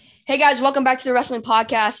Hey guys, welcome back to the Wrestling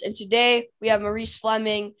Podcast. And today we have Maurice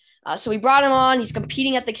Fleming. So we brought him on. He's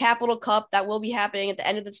competing at the Capital Cup that will be happening at the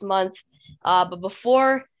end of this month. But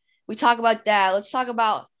before we talk about that, let's talk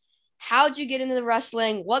about how'd you get into the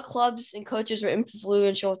wrestling? What clubs and coaches were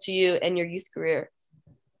influential to you in your youth career?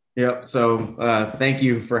 Yep. So thank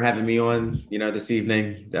you for having me on, this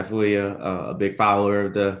evening. Definitely a big follower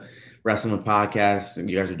of the Wrestling Podcast, and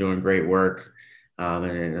you guys are doing great work.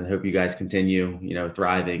 And I hope you guys continue,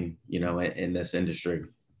 thriving, in this industry.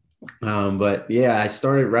 But yeah, I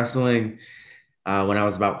started wrestling when I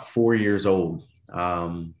was about 4 years old. I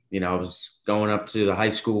was going up to the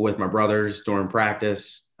high school with my brothers during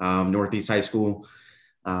practice, Northeast High School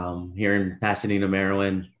here in Pasadena,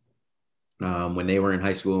 Maryland, when they were in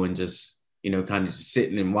high school, and just kind of just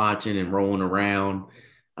sitting and watching and rolling around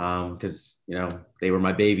because they were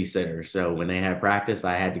my babysitter. So when they had practice,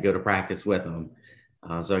 I had to go to practice with them.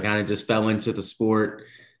 So I kind of just fell into the sport.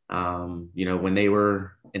 When they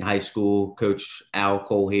were in high school, Coach Al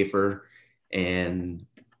Kohlhafer and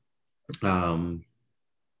I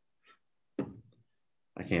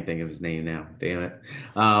can't think of his name now. Damn it.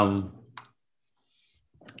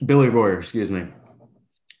 Billy Royer, excuse me.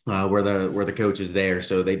 Were the coaches there.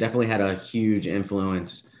 So they definitely had a huge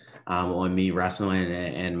influence on me wrestling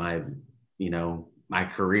and my, my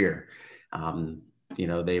career.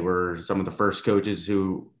 They were some of the first coaches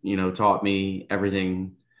who, taught me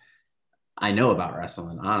everything I know about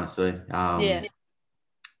wrestling, honestly. Yeah.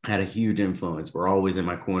 Had a huge influence. Were always in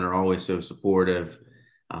my corner, always so supportive,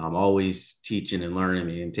 always teaching and learning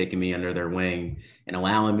me and taking me under their wing and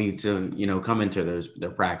allowing me to, come into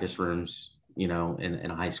their practice rooms, in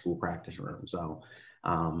a high school practice room. So,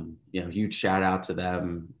 huge shout out to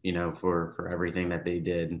them, for everything that they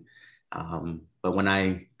did. But when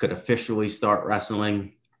I could officially start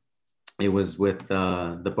wrestling, it was with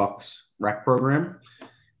the Bucks rec program.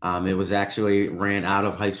 It was actually ran out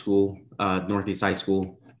of high school, Northeast High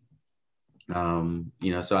School. So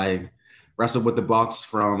I wrestled with the Bucks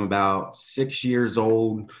from about 6 years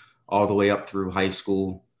old all the way up through high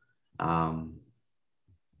school. Um,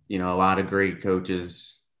 a lot of great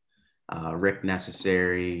coaches, Rick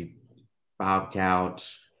Necessary, Bob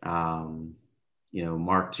Couch,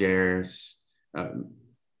 Mark Jarris,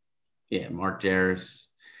 Mark Jarris,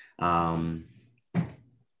 um,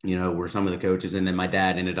 were some of the coaches. And then my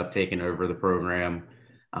dad ended up taking over the program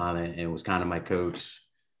and was kind of my coach,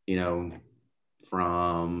 from,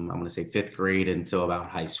 I'm going to say fifth grade until about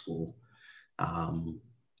high school. And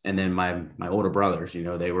then my older brothers,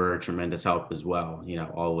 they were a tremendous help as well,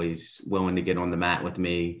 always willing to get on the mat with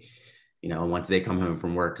me, once they come home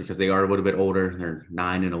from work, because they are a little bit older. They're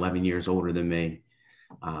 9 and 11 years older than me.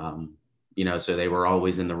 So they were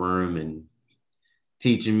always in the room and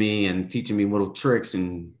teaching me little tricks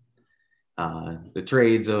and the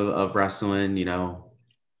trades of wrestling.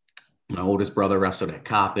 My oldest brother wrestled at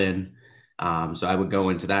Coppin. So I would go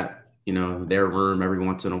into that, their room every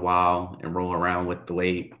once in a while and roll around with the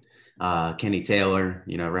late Kenny Taylor,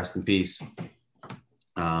 rest in peace.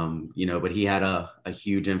 But he had a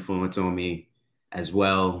huge influence on me as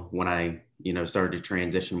well when I, started to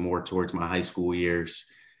transition more towards my high school years,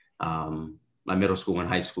 my middle school and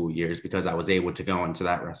high school years, because I was able to go into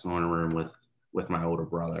that wrestling room with my older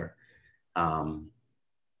brother.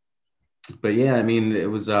 But yeah, I mean, it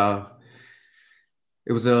was a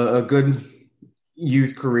good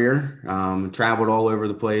youth career. Traveled all over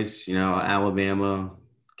the place, Alabama,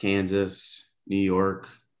 Kansas, New York,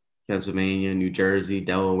 Pennsylvania, New Jersey,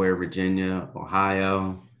 Delaware, Virginia,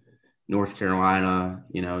 Ohio, North Carolina,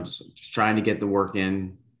 just trying to get the work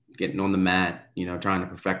in, getting on the mat, trying to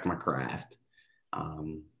perfect my craft.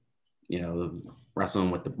 Um,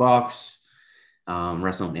 Wrestling with the Bucks,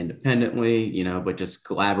 wrestling independently, but just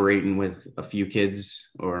collaborating with a few kids,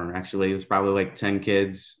 or actually it was probably like 10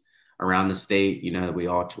 kids around the state, that we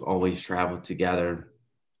all always traveled together,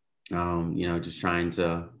 just trying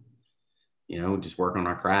to, just work on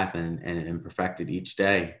our craft and perfect it each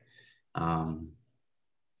day. Um,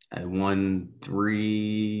 I won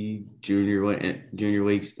 3 junior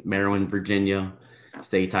leagues, Maryland, Virginia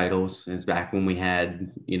state titles. It's back when we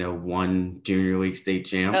had, one junior league state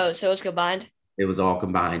champ. Oh, so it's combined? It was all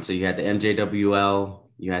combined. So you had the MJWL,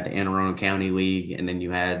 you had the Anne Arundel County League, and then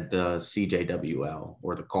you had the CJWL,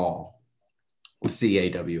 or the call,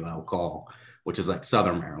 CAWL call, which is like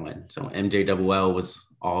Southern Maryland. So MJWL was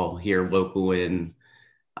all here local in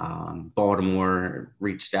Baltimore.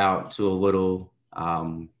 Reached out to a little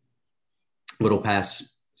past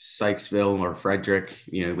Sykesville or Frederick.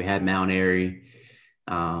 We had Mount Airy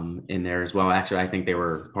in there as well. Actually, I think they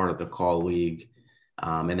were part of the call league.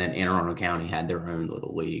 And then Anne Arundel County had their own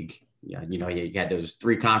little league. yeah, you had those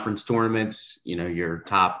 3 conference tournaments, your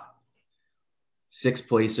top 6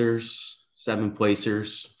 placers, 7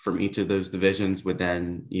 placers from each of those divisions would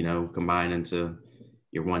then, combine into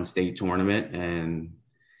your one state tournament. And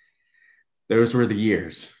those were the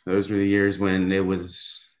years. Those were the years when it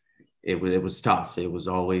was tough. It was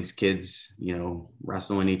always kids,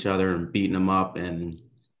 wrestling each other and beating them up. And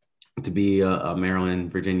to be a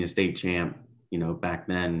Maryland, Virginia state champ, back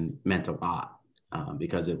then meant a lot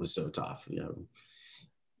because it was so tough.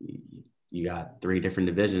 You got 3 different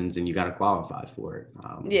divisions and you got to qualify for it.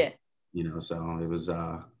 Yeah. So it was,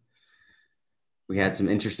 we had some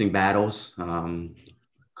interesting battles.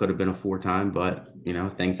 Could have been a 4-time, but,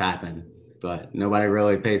 things happen. But nobody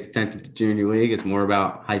really pays attention to junior league. It's more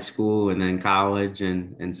about high school and then college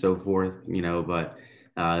and so forth, but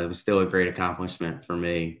it was still a great accomplishment for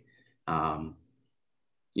me, and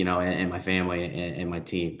my family and my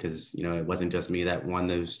team, because, it wasn't just me that won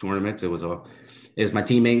those tournaments. It was my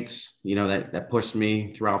teammates, that pushed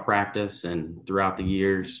me throughout practice and throughout the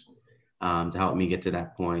years to help me get to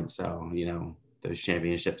that point. So, those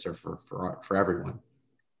championships are for everyone.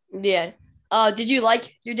 Yeah. Did you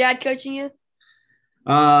like your dad coaching you?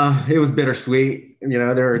 It was bittersweet.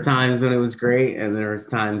 There were times when it was great and there was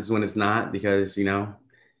times when it's not, because,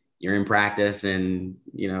 you're in practice and,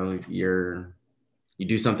 you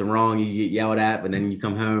do something wrong, you get yelled at, but then you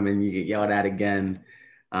come home and you get yelled at again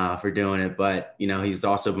for doing it. But, he's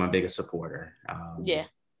also my biggest supporter. Yeah.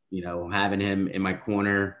 Having him in my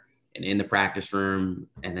corner and in the practice room,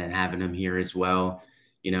 and then having him here as well,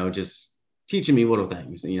 just teaching me little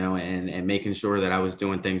things, and making sure that I was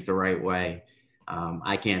doing things the right way.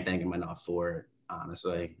 I can't thank him enough for it,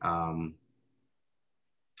 honestly.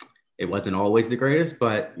 It wasn't always the greatest,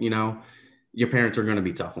 but, your parents are going to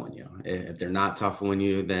be tough on you. If they're not tough on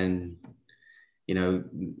you, then,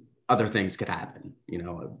 other things could happen,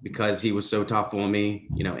 because he was so tough on me,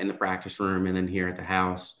 in the practice room and then here at the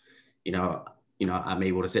house, I'm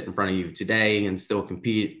able to sit in front of you today and still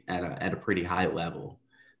compete at a pretty high level.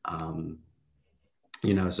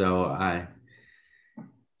 So I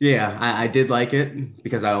did like it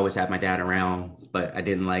because I always had my dad around, but I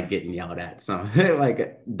didn't like getting yelled at. So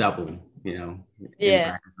like double, in the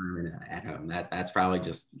practice room and at home. That's probably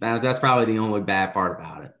that's probably the only bad part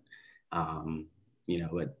about it.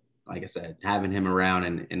 But like I said, having him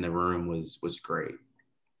around in the room was great.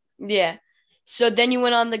 Yeah. So then you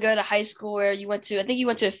went on to go to high school where I think you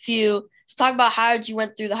went to a few. So talk about how you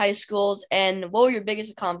went through the high schools and what were your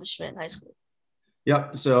biggest accomplishment in high school?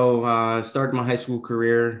 Yep. So started my high school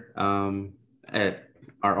career at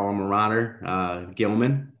our alma mater,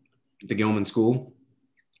 Gilman, the Gilman School.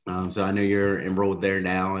 So I know you're enrolled there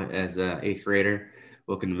now as an 8th grader,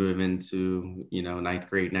 looking to move into, 9th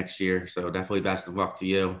grade next year. So definitely best of luck to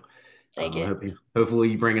you. Thank you. Hopefully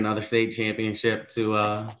you bring another state championship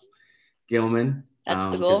to Gilman. That's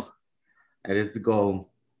the goal. That is the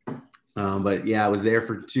goal. But yeah, I was there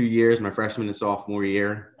for 2 years, my freshman and sophomore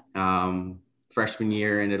year. Freshman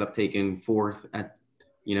year ended up taking 4th at,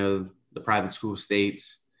 the private school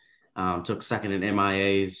states. Took 2nd in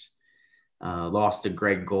MIAs. Lost to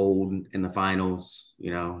Greg Gold in the finals. He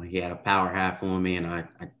had a power half on me, and I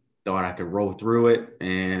thought I could roll through it,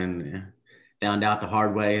 and found out the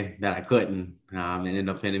hard way that I couldn't. Ended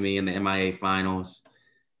up hitting me in the MIA finals,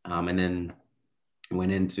 and then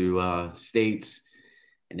went into states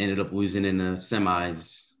and ended up losing in the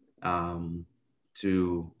semis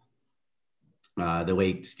to the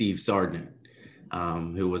late Steve Sardinett,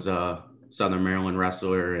 who was a Southern Maryland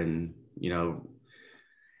wrestler and,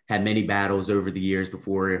 had many battles over the years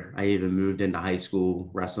before I even moved into high school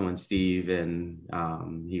wrestling Steve. And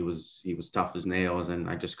he was tough as nails, and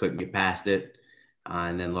I just couldn't get past it.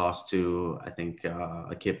 And then lost to, I think,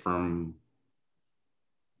 a kid from,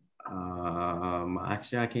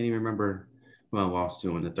 actually, I can't even remember who I lost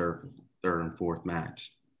to in the third and fourth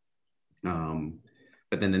match.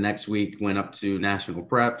 But then the next week went up to national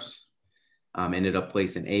preps, ended up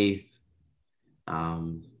placing 8th.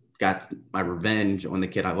 Got my revenge on the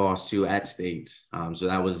kid I lost to at states. So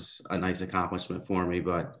that was a nice accomplishment for me.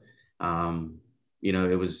 But,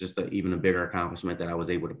 it was just even a bigger accomplishment that I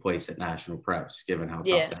was able to place at national preps, given how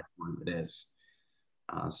tough that one it is.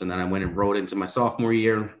 So then I went and rolled into my sophomore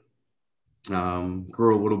year,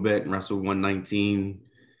 grew a little bit and wrestled 119,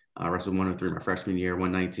 wrestled 103 my freshman year,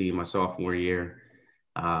 119 my sophomore year.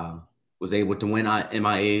 Was able to win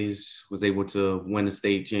MIAs, was able to win the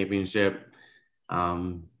state championship.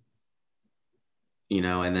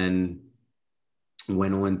 And then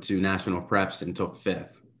went on to national preps and took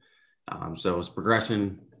 5th. So it was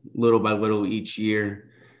progressing little by little each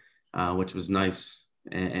year, which was nice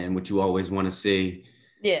and what you always want to see.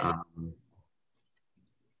 Yeah. Um,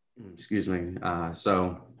 excuse me.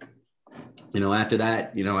 So, after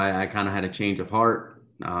that, I kind of had a change of heart.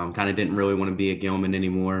 Kind of didn't really want to be a Gilman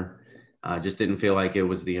anymore. Just didn't feel like it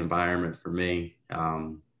was the environment for me.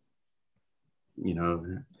 You know,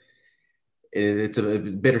 it's a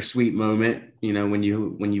bittersweet moment, when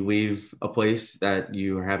you leave a place that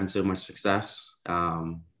you are having so much success.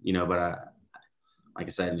 But like I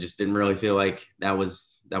said, just didn't really feel like that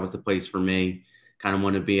was the place for me. Kind of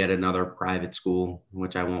want to be at another private school,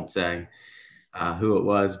 which I won't say who it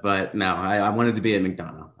was, but no, I wanted to be at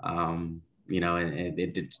McDonough. And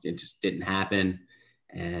it just didn't happen.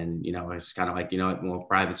 And it's kind of like, well,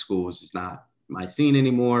 private schools is not my scene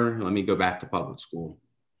anymore. Let me go back to public school.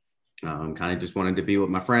 Kind of just wanted to be with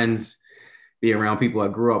my friends, be around people I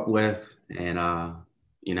grew up with, and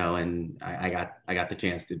and I got the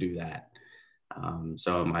chance to do that.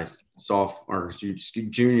 So my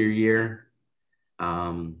junior year,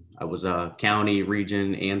 I was a county,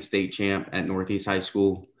 region, and state champ at Northeast High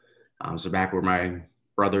School. So back where my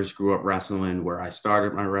brothers grew up wrestling, where I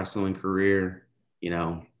started my wrestling career,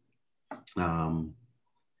 um,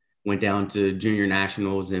 went down to junior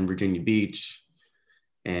nationals in Virginia Beach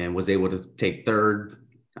and was able to take third.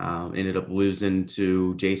 Ended up losing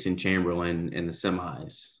to Jason Chamberlain in the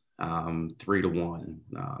semis, 3-1.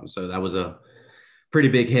 So that was a pretty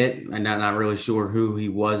big hit. I'm not really sure who he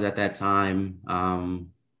was at that time.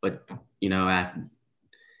 But, after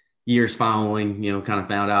years following, kind of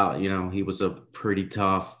found out, he was a pretty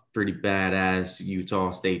tough, pretty badass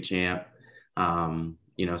Utah state champ.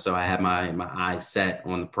 So I had my eyes set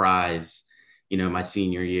on the prize, my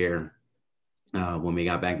senior year when we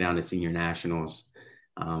got back down to senior nationals.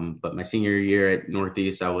 But my senior year at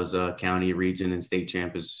Northeast, I was a county, region, and state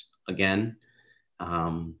champ again.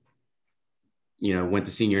 Went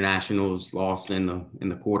to senior nationals, lost in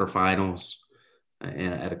the quarterfinals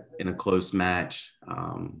in a close match.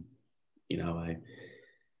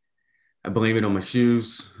 I blame it on my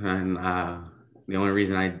shoes, and the only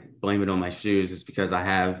reason I blame it on my shoes is because I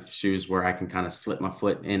have shoes where I can kind of slip my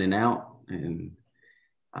foot in and out, and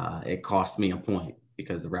it cost me a point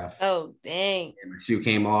because the ref. Oh, dang. My shoe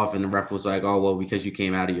came off, and the ref was like, "Oh well, because you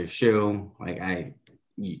came out of your shoe, like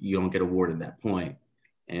you don't get awarded that point,"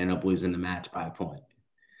 and end up losing the match by a point.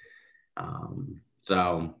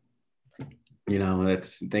 So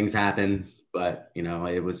that's things happen, but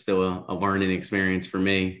it was still a learning experience for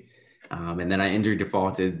me. And then I injury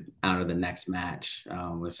defaulted out of the next match.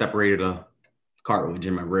 I separated a cartilage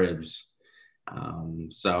in my ribs.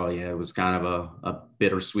 So yeah, it was kind of a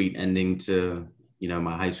bittersweet ending to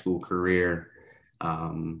my high school career.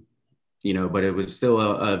 But it was still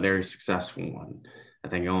a very successful one. I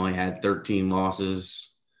think I only had 13 losses,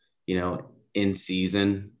 in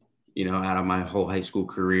season, out of my whole high school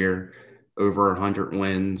career, over 100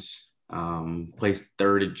 wins, placed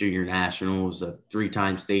third at junior nationals, a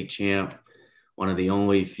 3-time state champ, one of the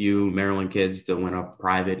only few Maryland kids to win a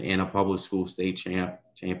private and a public school state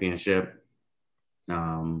championship.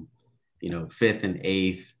 5th and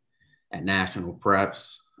 8th at national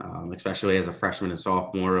preps, especially as a freshman and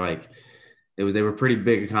sophomore. Like they were pretty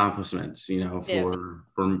big accomplishments, for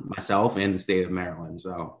myself and the state of Maryland.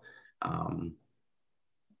 So,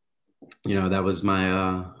 that was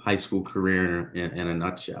my high school career in a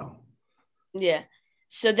nutshell. Yeah.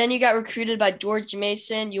 So then you got recruited by George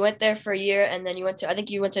Mason. You went there for a year, and then I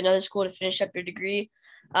think you went to another school to finish up your degree.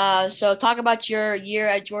 So talk about your year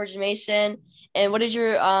at George Mason, and what did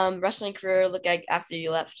your wrestling career look like after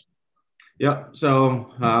you left? Yep.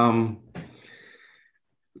 So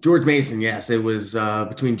George Mason, yes, it was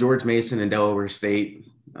between George Mason and Delaware State.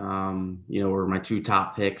 Were my 2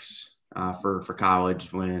 top picks for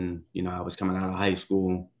college when I was coming out of high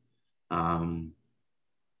school.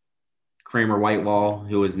 Kramer Whitelaw,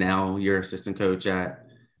 who is now your assistant coach at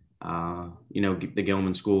the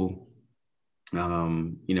Gilman School.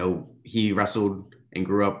 He wrestled and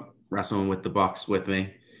grew up wrestling with the Bucks with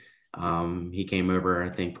me. He came over, I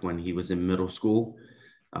think, when he was in middle school.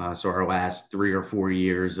 So our last 3 or 4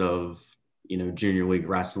 years of junior league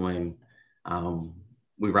wrestling,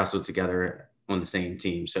 we wrestled together on the same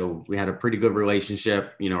team. So we had a pretty good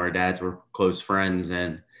relationship. Our dads were close friends,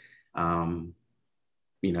 and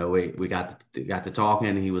we got to talking,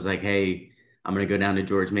 and he was like, "Hey, I'm going to go down to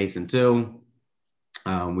George Mason too."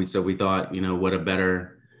 We thought, what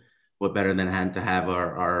better than having to have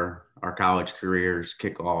our college careers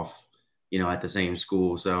kick off, at the same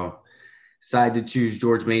school. So decided to choose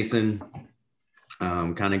George Mason.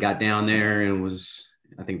 Kind of got down there, and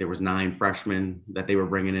I think there was 9 freshmen that they were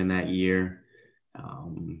bringing in that year.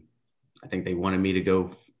 I think they wanted me to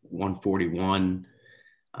go 141.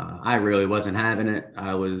 I really wasn't having it.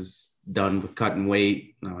 I was done with cutting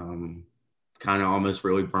weight, kind of almost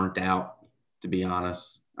really burnt out, to be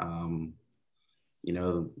honest. You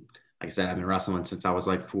know, like I said, I've been wrestling since I was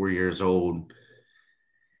like 4 years old.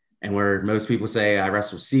 And where most people say I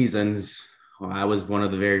wrestle seasons, well, I was one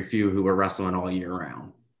of the very few who were wrestling all year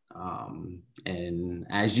round. And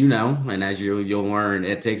as you know, and as you'll learn,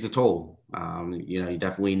 it takes a toll. You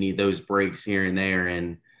definitely need those breaks here and there.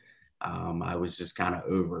 And I was just kind of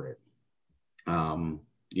over it.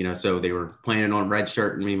 So they were planning on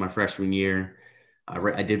redshirting me my freshman year.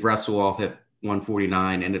 I did wrestle off at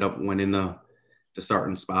 149, ended up winning the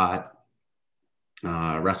starting spot.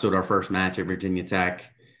 Wrestled our first match at Virginia Tech.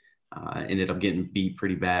 Ended up getting beat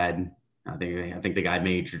pretty bad. I think the guy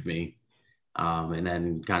majored me, and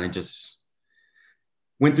then kind of just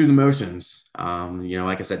went through the motions.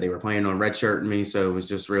 Like I said, they were planning on redshirting me, so it was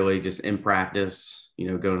just really just in practice,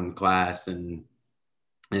 going to class, and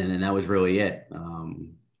then that was really it.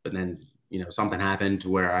 But then something happened to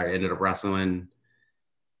where I ended up wrestling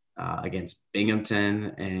against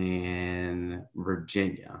Binghamton and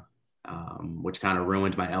Virginia, which kind of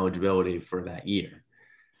ruined my eligibility for that year.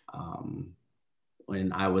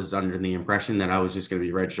 When I was under the impression that I was just going to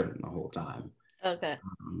be redshirting the whole time. Okay.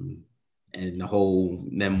 And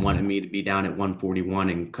them wanting me to be down at 141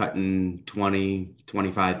 and cutting 20,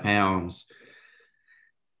 25 pounds,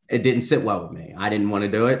 it didn't sit well with me. I didn't want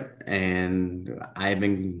to do it. And I've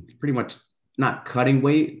been pretty much not cutting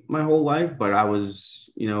weight my whole life, but I was,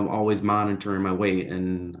 always monitoring my weight.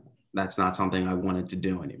 And that's not something I wanted to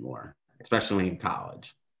do anymore, especially in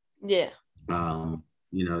college. Yeah.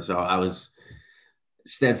 So I was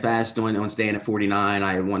steadfast on staying at 49.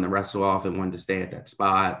 I won the wrestle off and wanted to stay at that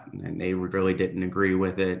spot, and they really didn't agree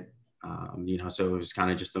with it. So it was kind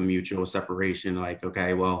of just a mutual separation. Like,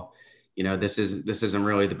 okay, well, this isn't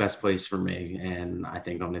really the best place for me, and I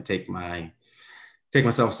think I'm going to take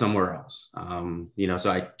myself somewhere else.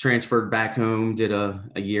 So I transferred back home, did a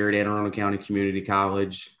year at Anne Arundel County Community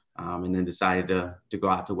College, and then decided to go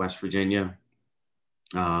out to West Virginia.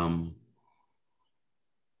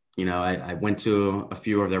 I went to a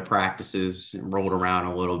few of their practices and rolled around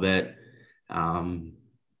a little bit,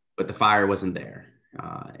 but the fire wasn't there.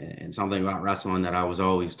 And something about wrestling that I was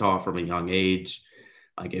always taught from a young age,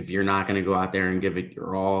 like if you're not going to go out there and give it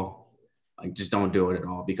your all, like just don't do it at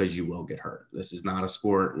all, because you will get hurt. This is not a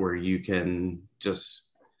sport where you can just,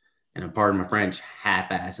 and pardon my French,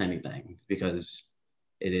 half-ass anything, because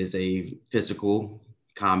it is a physical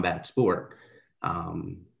combat sport.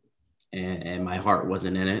 And my heart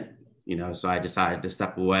wasn't in it, so I decided to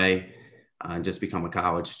step away and just become a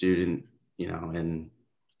college student, and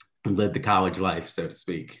live the college life, so to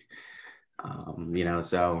speak.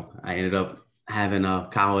 So I ended up having a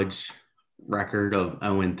college record of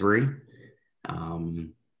 0-3,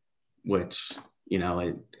 which,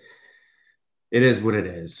 it is what it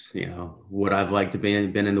is. Would I've liked to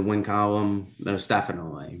been in the win column? Most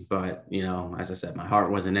definitely. But, as I said, my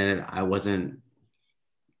heart wasn't in it. I wasn't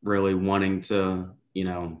really wanting to,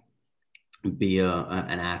 be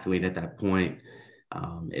an athlete at that point.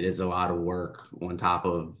 It is a lot of work on top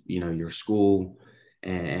of, your school,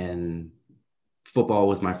 and football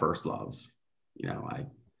was my first love.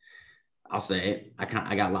 I'll say it.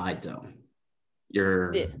 I got lied to.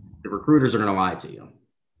 The recruiters are going to lie to you.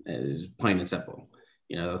 It's plain and simple.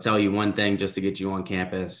 They'll tell you one thing just to get you on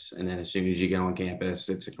campus, and then as soon as you get on campus,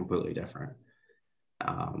 it's a completely different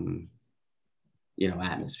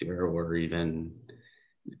atmosphere, or even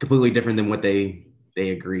completely different than what they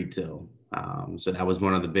agreed to. So that was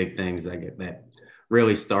one of the big things that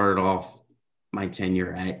really started off my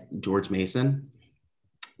tenure at George Mason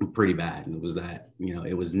pretty bad. And it was that,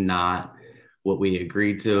 it was not what we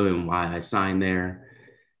agreed to and why I signed there.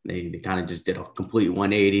 They kind of just did a complete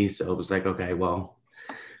 180. So it was like, okay, well,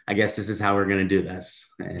 I guess this is how we're going to do this.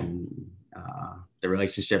 And the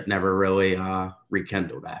relationship never really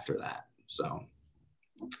rekindled after that. So,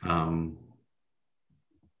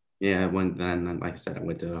 then, like I said, I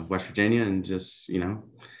went to West Virginia and just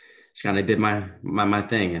kind of did my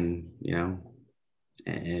thing, and,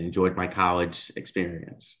 and enjoyed my college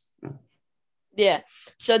experience. Yeah.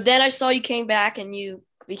 So then I saw you came back and you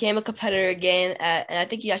became a competitor again. And I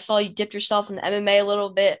think I saw you dipped yourself in MMA a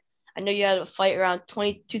little bit. I know you had a fight around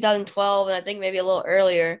 2012, and I think maybe a little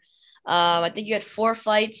earlier. I think you had 4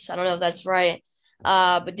 fights. I don't know if that's right.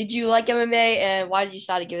 But did you like MMA, and why did you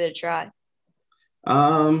decide to give it a try?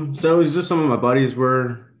 So it was just some of my buddies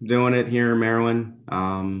were doing it here in Maryland.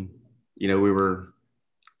 We were,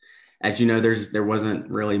 as you know, there wasn't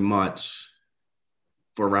really much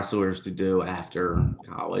for wrestlers to do after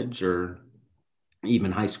college or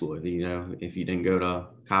even high school. You know, if you didn't go to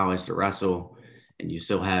college to wrestle and you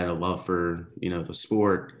still had a love for, you know, the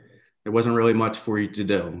sport, there wasn't really much for you to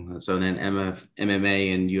do. So then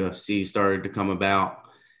MMA and UFC started to come about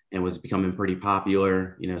and was becoming pretty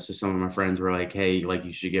popular. You know, so some of my friends were like, hey, like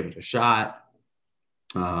you should give it a shot.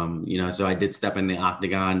 You know, so I did step in the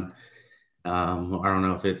octagon. I don't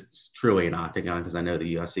know if it's truly an octagon because I know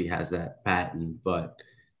the UFC has that patent, but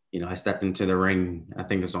you know, I stepped into the ring. I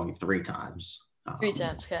think it was only 3 times. 3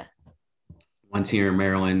 times, okay. Once here in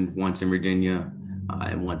Maryland, once in Virginia,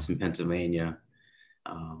 and once in Pennsylvania.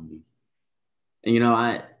 Um, and you know,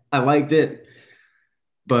 I liked it,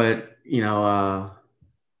 but you know,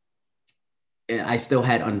 I still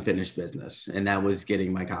had unfinished business, and that was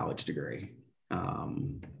getting my college degree.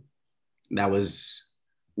 Um, that was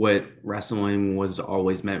what wrestling was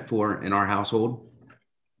always meant for in our household.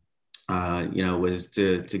 You know, was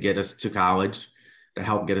to get us to college, to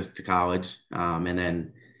help get us to college, and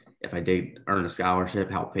then if I did earn a scholarship,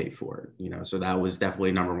 help pay for it. You know, so that was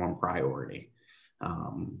definitely number one priority.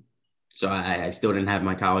 Um, so I still didn't have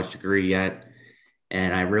my college degree yet,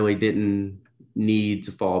 and I really didn't need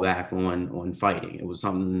to fall back on fighting. It was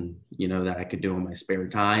something, you know, that I could do in my spare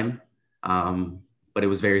time, but it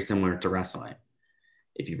was very similar to wrestling.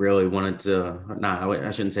 If you really wanted to,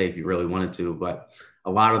 I shouldn't say if you really wanted to, but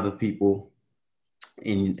a lot of the people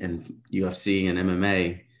in UFC and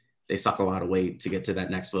MMA, they suck a lot of weight to get to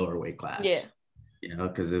that next lower weight class. Yeah. You know,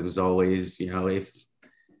 because it was always, you know, if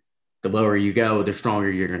the lower you go, the stronger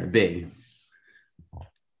you're going to be.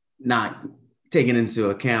 Not taking into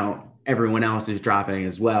account everyone else is dropping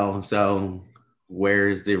as well. So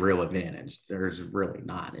where's the real advantage? There's really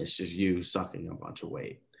not. It's just you sucking a bunch of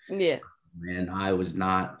weight. Yeah. And I was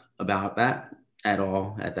not about that at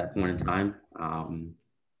all at that point in time.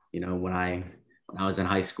 You know, when I was in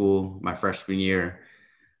high school, my freshman year,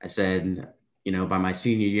 I said, you know, by my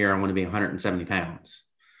senior year, I want to be 170 pounds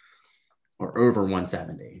or over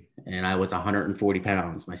 170. And I was 140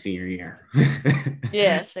 pounds my senior year.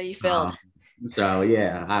 Yeah. So you failed. So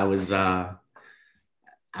yeah, I was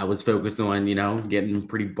focused on, you know, getting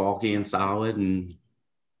pretty bulky and solid and,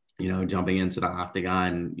 you know, jumping into the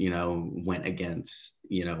octagon, you know, went against,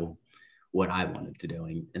 you know, what I wanted to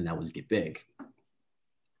do. And that was get big.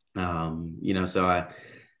 You know, so I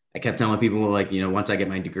kept telling people like, you know, once I get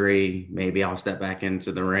my degree, maybe I'll step back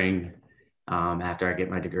into the ring after I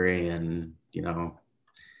get my degree. And, you know,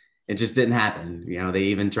 it just didn't happen. You know, they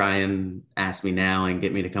even try and ask me now and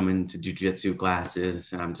get me to come into jujitsu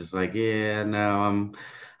classes. And I'm just like, yeah, no,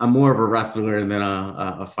 I'm more of a wrestler than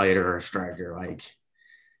a fighter or a striker. Like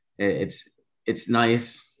it's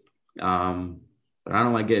nice. But I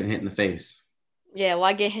don't like getting hit in the face. Yeah.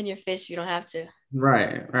 Why get hit in your face if you don't have to?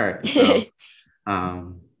 Right. So,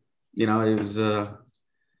 um, you know, it was, yeah,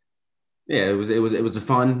 it was it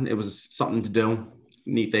was something to do,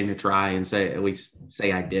 neat thing to try and say, at least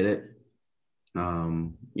say I did it.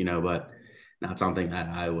 You know, but not something that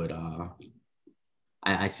I would,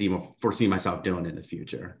 I foresee myself doing in the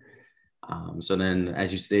future. So then,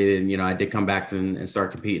 as you stated, you know, I did come back to and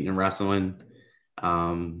start competing in wrestling.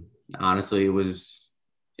 Honestly, it was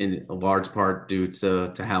in a large part due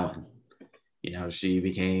to Helen. You know, she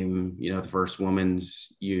became, you know, the first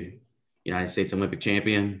women's United States Olympic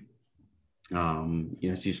champion. You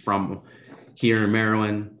know, she's from here in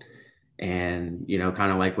Maryland. And, you know,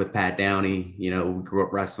 kind of like with Pat Downey, you know, we grew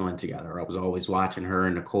up wrestling together. I was always watching her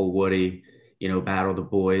and Nicole Woody, you know, battle the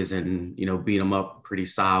boys and, you know, beat them up pretty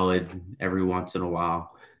solid every once in a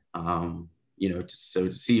while. You know, so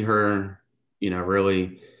to see her, you know,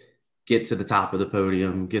 really get to the top of the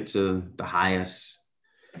podium, get to the highest,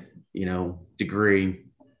 you know, degree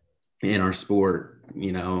in our sport,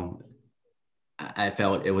 you know, I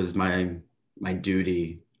felt it was my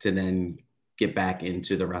duty to then get back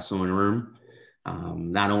into the wrestling room,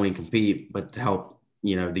 not only compete, but to help,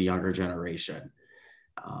 you know, the younger generation,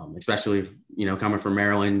 especially, you know, coming from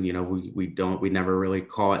Maryland, you know, we never really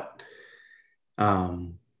caught,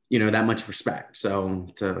 you know, that much respect. So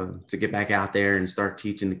to get back out there and start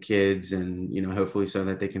teaching the kids and, you know, hopefully so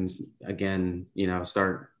that they can, again, you know,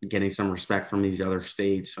 start getting some respect from these other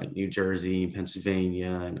states like New Jersey,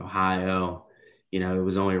 Pennsylvania, and Ohio, you know, it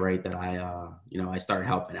was only right that you know, I started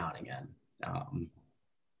helping out again.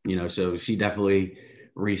 You know, so she definitely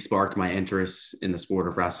re-sparked my interest in the sport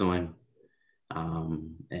of wrestling,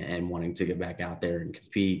 and wanting to get back out there and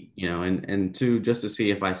compete, you know, and two, just to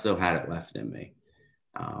see if I still had it left in me.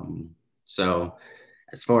 So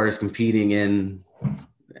as far as competing in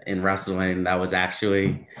wrestling, that was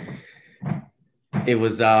actually, it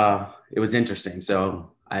was interesting.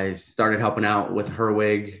 So I started helping out with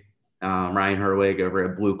Ryan Herwig over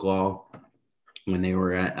at Blue Claw. when they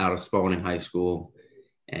were out of Spalding High School,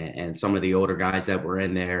 and some of the older guys that were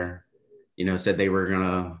in there, said they were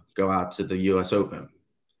gonna go out to the U.S. Open.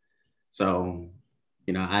 So,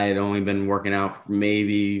 I had only been working out for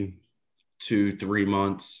maybe 2-3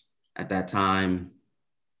 months at that time.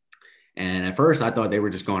 And at first I thought they were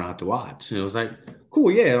just going out to watch. And it was like,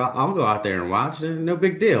 cool, yeah, I'll go out there and watch. No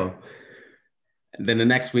big deal. And then the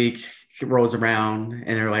next week rolls around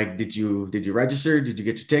and they're like, did you register? Did you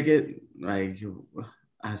get your ticket? Like,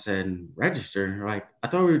 I said, register? They're like, I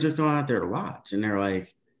thought we were just going out there to watch. And they're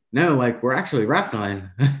like, no, like, we're actually wrestling.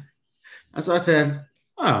 And so I said,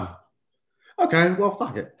 oh, okay, well,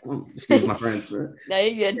 fuck it. Excuse my friends. No,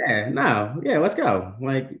 you're good. Yeah, no, yeah, let's go.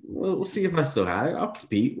 Like, we'll see if I still have it. I'll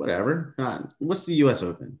compete, whatever. What's the U.S.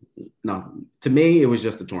 Open? No, to me, it was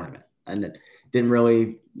just a tournament, and it didn't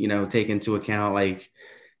really, take into account like,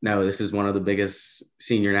 no, this is one of the biggest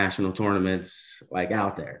senior national tournaments like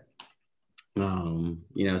out there.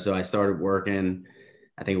 So I started working.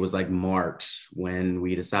 I think it was like March when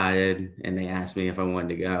we decided, and they asked me if I wanted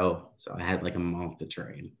to go. So I had like a month to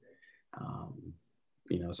train.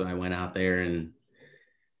 So I went out there and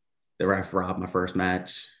the ref robbed my first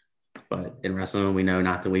match. But in wrestling, we know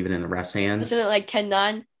not to leave it in the ref's hands. Isn't it like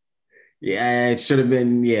 10-9? Yeah, it should have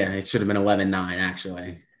been 11-9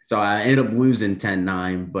 actually. So I ended up losing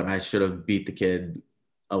 10-9, but I should have beat the kid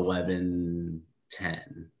 11-10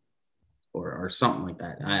 or something like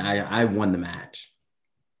that. I won the match.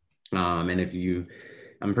 And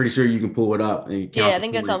I'm pretty sure you can pull it up. And I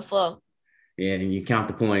think it's on Flow. Yeah, and you count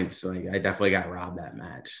the points. Like, I definitely got robbed that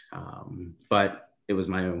match. But it was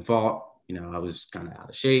my own fault. I was kind of out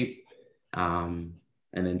of shape. And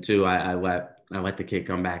then two, I let the kid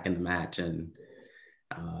come back in the match and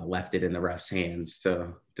left it in the ref's hands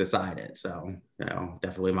to decide it. So,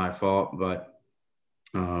 definitely my fault. But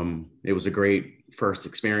it was a great first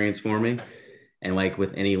experience for me. And like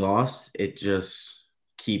with any loss, it just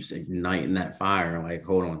keeps igniting that fire. Like,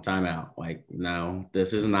 hold on, time out. Like, no,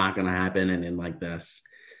 this is not going to happen. And then like this.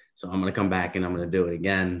 So I'm going to come back and I'm going to do it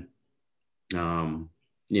again. But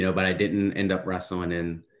I didn't end up wrestling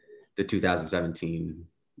in the 2017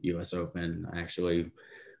 US Open. I actually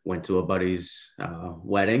went to a buddy's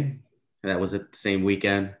wedding. That was at the same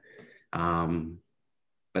weekend.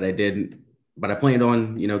 But I planned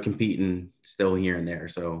on, competing still here and there.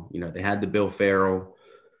 So, they had the Bill Farrell,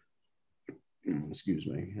 excuse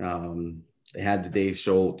me. They had the Dave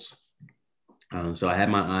Schultz. So I had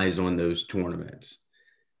my eyes on those tournaments.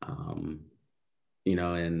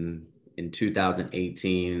 In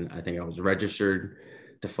 2018, I think I was registered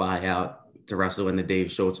to fly out to wrestle in the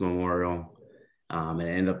Dave Schultz Memorial. And I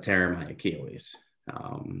ended up tearing my Achilles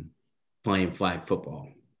playing flag football.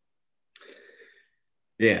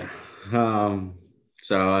 Yeah.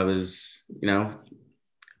 So I was,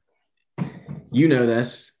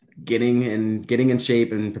 this, getting in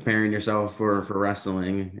shape and preparing yourself for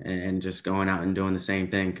wrestling and just going out and doing the same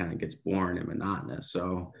thing kind of gets boring and monotonous.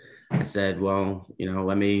 So I said, well,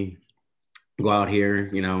 let me go out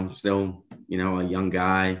here, still, a young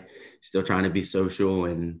guy, still trying to be social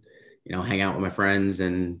and, hang out with my friends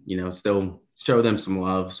and, still show them some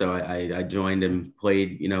love. So I joined and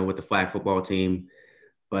played, with the flag football team.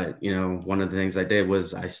 But, one of the things I did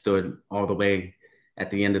was I stood all the way at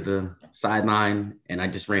the end of the sideline and I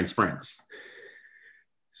just ran sprints.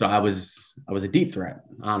 So I was a deep threat.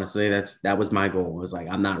 Honestly, that was my goal. It was like,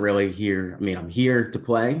 I'm not really here. I mean, I'm here to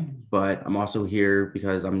play, but I'm also here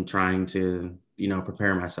because I'm trying to,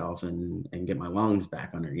 prepare myself and get my lungs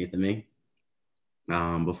back underneath of me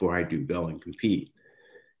before I do go and compete.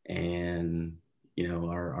 And,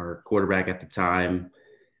 our quarterback at the time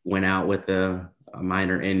went out with a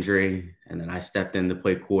minor injury, and then I stepped in to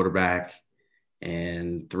play quarterback.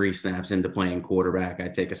 And 3 snaps into playing quarterback, I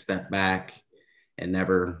take a step back and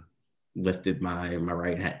never lifted my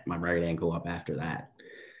right ankle up after that.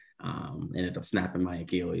 Ended up snapping my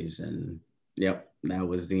Achilles, and yep, that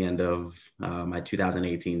was the end of my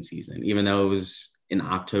 2018 season. Even though it was in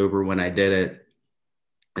October when I did it,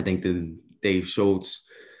 I think the Dave Schultz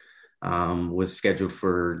was scheduled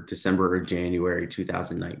for December or January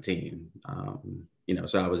 2019.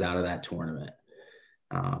 So I was out of that tournament.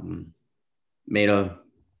 Made a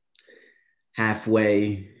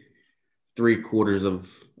halfway 3/4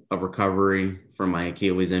 of recovery from my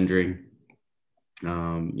Achilles injury.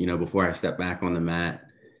 Before I stepped back on the mat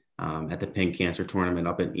at the Pink Cancer Tournament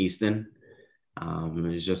up in Easton. It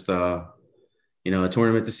was just a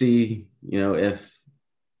tournament to see, if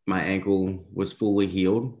my ankle was fully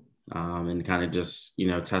healed and kind of just,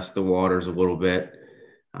 test the waters a little bit.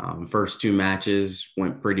 First 2 matches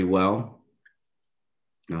went pretty well.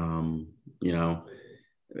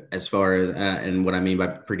 as far as, and what I mean by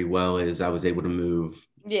pretty well is I was able to move,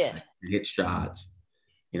 Yeah. hit shots.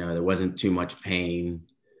 There wasn't too much pain.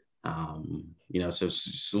 So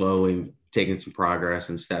slowly taking some progress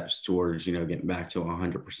and steps towards, getting back to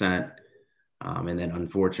 100%. And then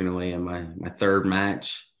unfortunately in my third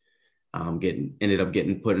match, ended up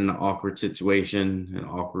getting put in an awkward situation, an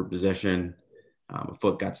awkward position. A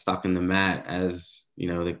foot got stuck in the mat as,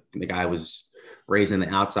 the guy was raising the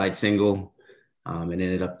outside single, and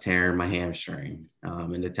ended up tearing my hamstring,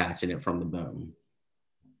 and detaching it from the bone.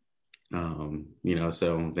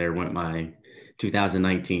 So there went my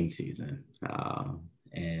 2019 season.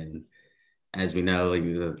 And as we know, like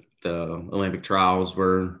the Olympic trials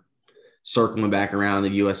were circling back around. The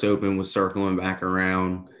U.S. Open was circling back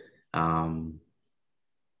around. I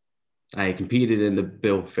competed in the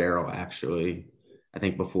Bill Farrell, actually, I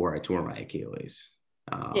think before I tore my Achilles.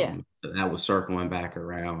 Yeah. So that was circling back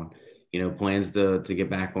around, plans to get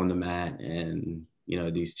back on the mat. And,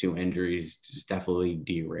 these two injuries just definitely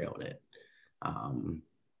derailed it.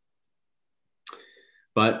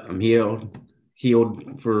 But I'm healed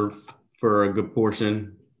for a good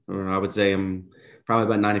portion. Or I would say I'm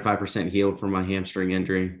probably about 95% healed from my hamstring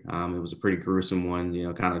injury. It was a pretty gruesome one,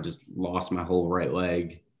 kind of just lost my whole right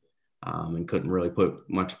leg, and couldn't really put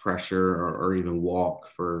much pressure or even walk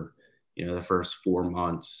for, the first 4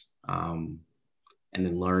 months. And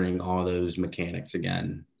then learning all those mechanics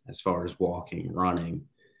again, as far as walking, running,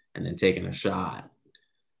 and then taking a shot,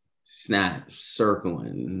 snaps,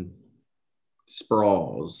 circling,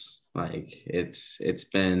 sprawls. Like it's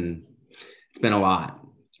been a lot.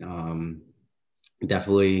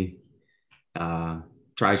 Definitely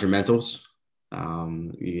tries your mentals.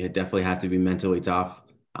 You definitely have to be mentally tough.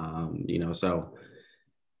 So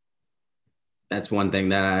that's one thing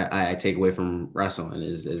that I take away from wrestling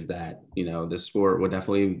is that, the sport will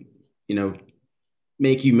definitely,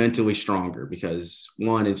 make you mentally stronger, because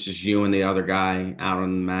one, it's just you and the other guy out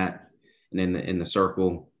on the mat and in the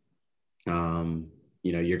circle.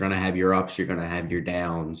 You're going to have your ups, you're going to have your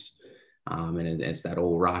downs. And it's that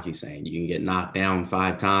old Rocky saying, you can get knocked down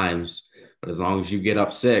 5 times, but as long as you get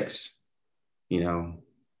up 6, you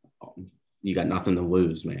got nothing to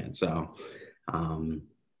lose, man. So, I'm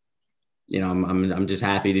just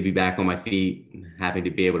happy to be back on my feet, happy to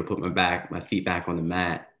be able to put my feet back on the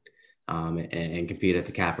mat, and compete at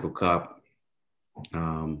the Capital Cup.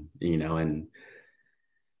 And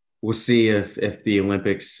we'll see if the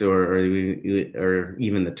Olympics or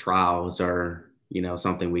even the trials are,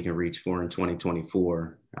 something we can reach for in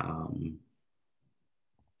 2024.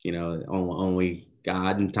 Only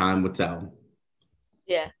God and time will tell.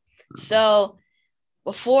 Yeah. So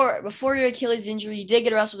before your Achilles injury, you did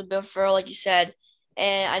get wrestled with Bill Farrell, like you said,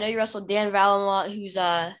 and I know you wrestled Dan Valamont, who's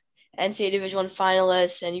a NCAA Division I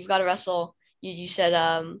finalist, and you've got to wrestle. You said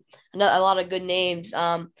a lot of good names.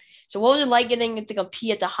 So what was it like getting to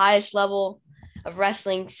compete at the highest level of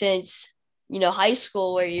wrestling since high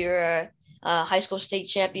school, where you're a high school state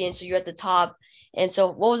champion, so you're at the top. And so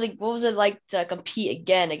what was it like to compete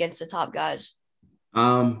again against the top guys?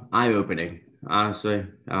 Eye-opening, honestly.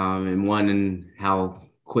 And one, and how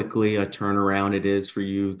quickly a turnaround it is for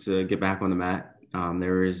you to get back on the mat.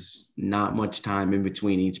 There is not much time in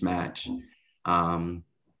between each match.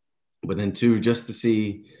 But then two, just to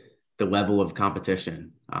see the level of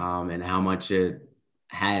competition, and how much it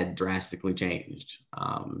had drastically changed,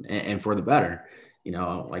 and for the better.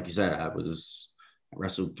 Like you said, I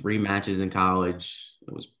wrestled 3 matches in college.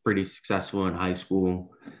 It was pretty successful in high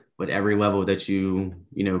school, but every level that you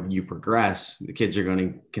progress, the kids are going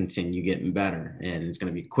to continue getting better, and it's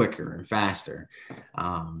going to be quicker and faster.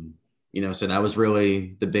 So that was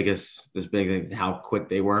really this big thing, how quick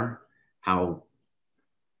they were, how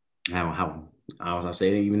I was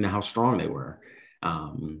saying, even how strong they were.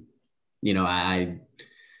 I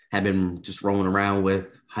had been just rolling around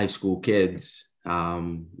with high school kids.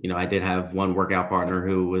 I did have one workout partner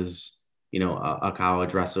who was, a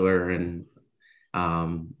college wrestler, and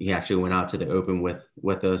he actually went out to the Open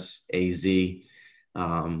with us, AZ.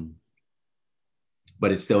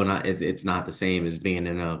 But it's still not, it's not the same as being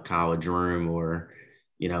in a college room, or,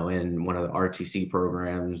 in one of the RTC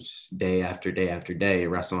programs, day after day after day,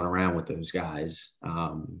 wrestling around with those guys,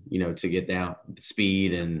 to get down the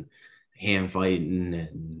speed and hand fighting,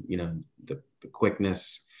 and, the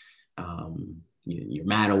quickness, your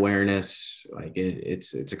mat awareness, like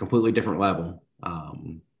it's a completely different level.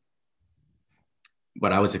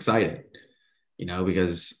 But I was excited,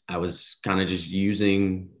 because I was kind of just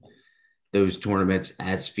using those tournaments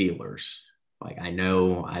as feelers. Like, I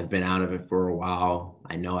know I've been out of it for a while.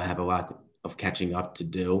 I know I have a lot of catching up to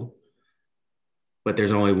do. but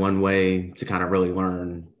there's only one way to kind of really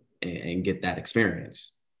learn and get that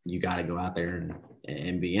experience. You got to go out there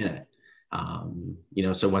and be in it.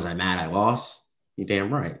 So was I mad I lost? You're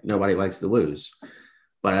damn right. Nobody likes to lose.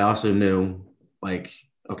 But I also knew, like,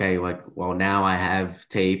 okay, like, well, now I have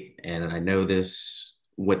tape and I know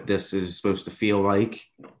what this is supposed to feel like.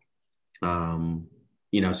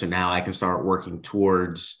 So now I can start working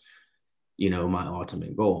towards, my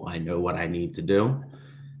ultimate goal. I know what I need to do.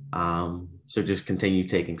 So just continue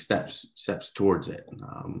taking steps towards it.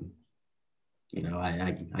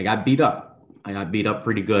 I got beat up. I got beat up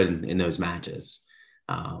pretty good in those matches.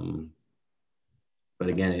 But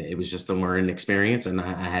again, it was just a learning experience, and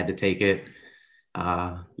I had to take it,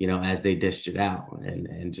 as they dished it out,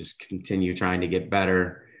 and just continue trying to get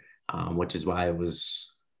better, which is why it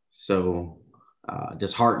was so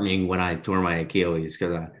disheartening when I tore my Achilles,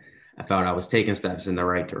 because I felt I was taking steps in the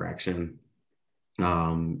right direction,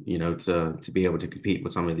 to be able to compete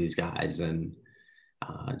with some of these guys, and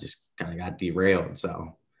just kind of got derailed.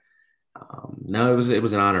 So no, it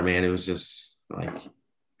was an honor, man. It was just like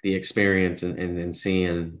the experience and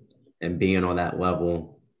seeing and being on that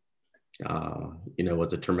level,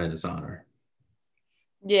 was a tremendous honor.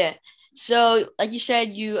 Yeah. So, like you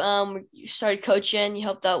said, you started coaching. You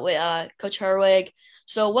helped out with Coach Herwig.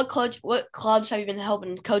 So, what clubs have you been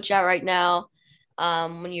helping coach at right now?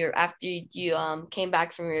 When you're after you came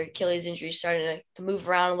back from your Achilles injury, started to move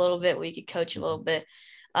around a little bit, where you could coach a little bit.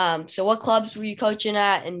 So, what clubs were you coaching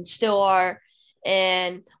at, and still are?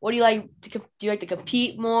 And what do you like to do? You like to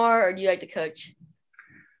compete more, or do you like to coach?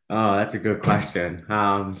 Oh, that's a good question.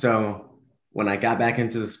 So when I got back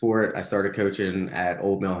into the sport, I started coaching at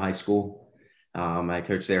Old Mill High School. I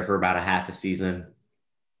coached there for about a half a season.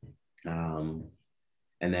 And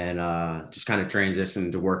then just kind of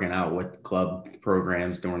transitioned to working out with club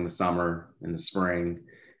programs during the summer and the spring.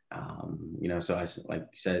 So I, like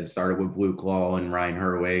you said, started with Blue Claw and Ryan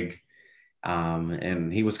Herwig.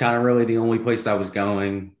 And he was kind of really the only place I was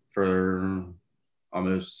going for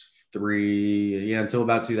almost until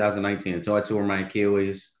about 2019, until I tore my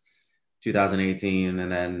Achilles 2018. And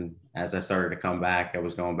then as I started to come back, I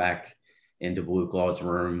was going back into Blue Claw's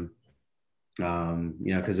room,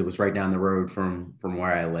 because it was right down the road from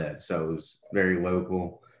where I live. So it was very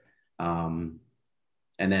local. And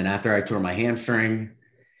then after I tore my hamstring,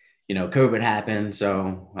 COVID happened.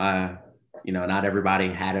 So, not everybody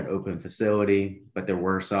had an open facility, but there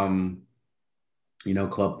were some,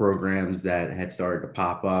 club programs that had started to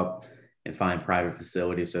pop up and find private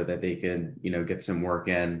facilities so that they could, get some work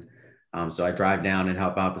in. So I drive down and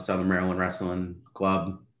help out the Southern Maryland Wrestling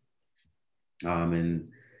Club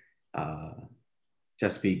in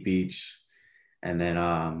Chesapeake Beach. And then,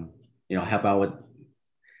 help out with,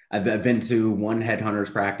 I've been to one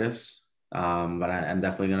headhunters practice, but I'm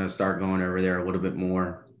definitely going to start going over there a little bit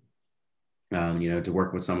more, to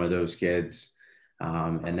work with some of those kids.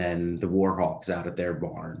 And then the Warhawks out at their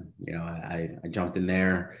barn, I jumped in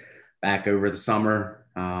there back over the summer,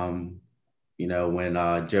 when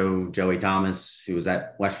Joey Thomas, who was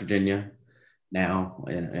at West Virginia now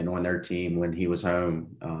and on their team when he was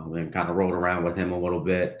home, and kind of rolled around with him a little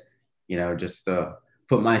bit, just to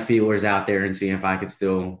put my feelers out there and see if I could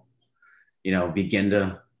still, begin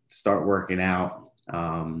to start working out,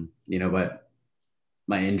 but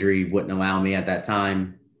my injury wouldn't allow me at that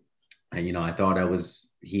time. And, I thought I was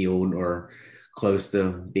healed or close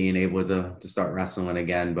to being able to start wrestling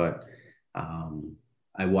again, but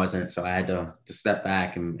I wasn't. So I had to step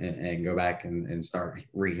back and go back and start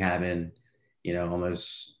rehabbing,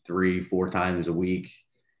 almost 3-4 times a week.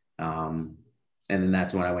 And then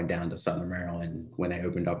that's when I went down to Southern Maryland when they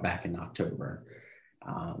opened up back in October.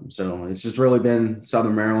 So it's just really been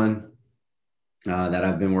Southern Maryland that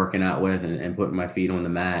I've been working out with and putting my feet on the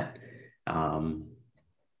mat.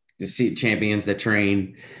 To see champions that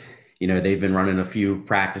train, they've been running a few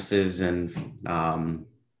practices and,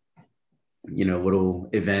 little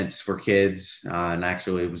events for kids. And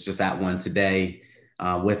actually it was just that one today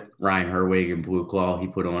with Ryan Herwig and Blue Claw. He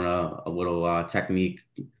put on a little technique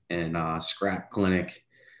and scrap clinic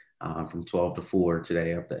from 12 to 4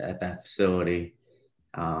 today up at that facility.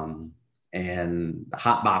 And the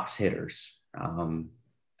hot box hitters.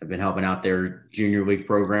 I've been helping out their junior league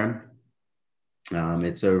program.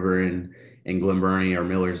 It's over in Glen Burnie or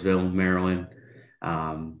Millersville, Maryland.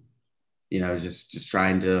 Just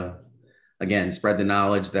trying to, again, spread the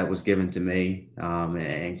knowledge that was given to me,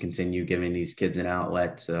 and continue giving these kids an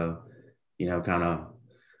outlet to, kind of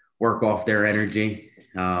work off their energy,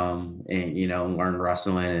 and, learn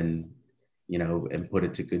wrestling and put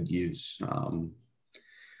it to good use.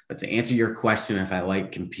 But to answer your question, if I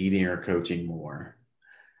like competing or coaching more,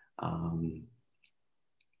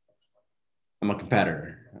 I'm a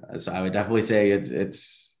competitor. So I would definitely say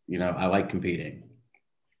it's, I like competing.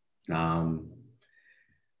 Um,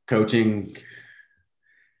 coaching,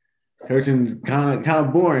 coaching's kind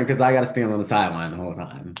of boring because I got to stand on the sideline the whole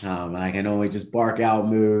time. I can only just bark out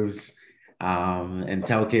moves, and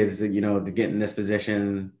tell kids that, to get in this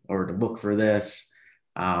position or to look for this.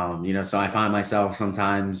 So I find myself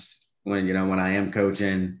sometimes when I am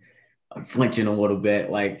coaching, I'm flinching a little bit,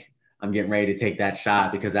 like I'm getting ready to take that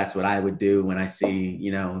shot because that's what I would do when I see,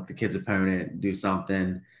 the kid's opponent do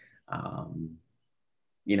something. Um,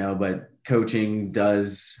 but coaching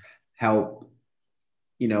does help,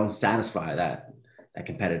 satisfy that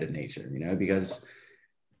competitive nature, because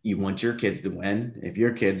you want your kids to win. If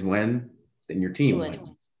your kids win, then your You team win.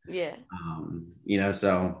 wins. Yeah.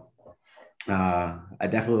 So I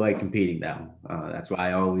definitely like competing though. That's why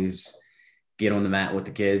I always get on the mat with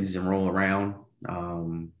the kids and roll around.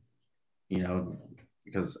 Um, you know,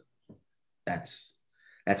 because that's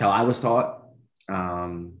how I was taught.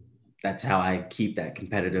 Um, that's how I keep that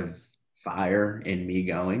competitive fire in me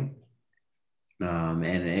going. And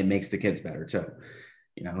it makes the kids better too,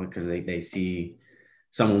 because they see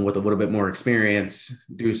someone with a little bit more experience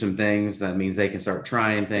do some things. That means they can start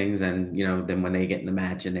trying things. And, then when they get in the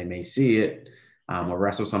match and they may see it, or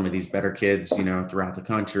wrestle some of these better kids, throughout the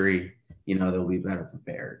country, they'll be better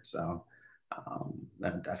prepared. So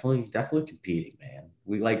definitely competing, man.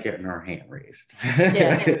 We like getting our hand raised.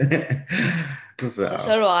 Yeah. So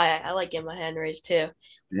So, do I. I like getting my hand raised too.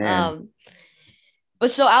 man. Um, but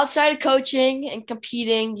so outside of coaching and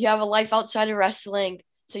competing, you have a life outside of wrestling.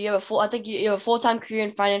 So you have I think you have a full-time career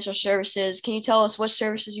in financial services. Can you tell us what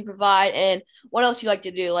services you provide and what else you like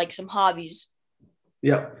to do, like some hobbies?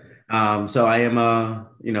 Yep. So I am a,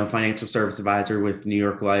 financial service advisor with New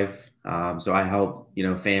York Life. So I help,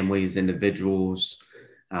 families, individuals,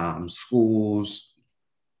 schools,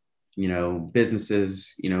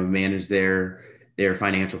 businesses, manage their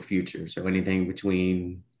financial future. So anything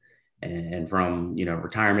between and from,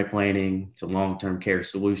 retirement planning to long-term care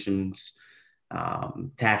solutions,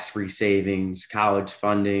 tax-free savings, college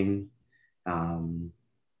funding, um,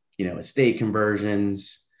 estate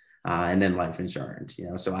conversions, and then life insurance.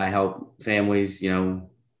 So I help families,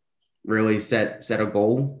 really set a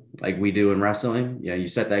goal like we do in wrestling. You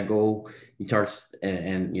set that goal, you start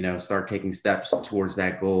start taking steps towards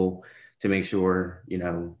that goal to make sure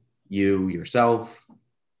you yourself,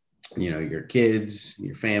 your kids,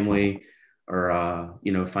 your family are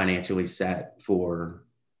financially set for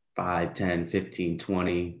 5, 10, 15,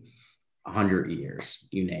 20, 100 years,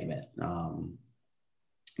 you name it.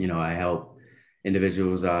 I help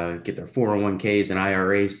individuals get their 401ks and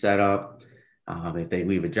IRAs set up. If they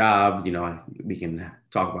leave a job, we can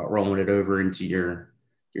talk about rolling it over into your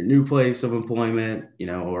new place of employment,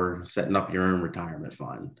 or setting up your own retirement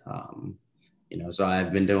fund. So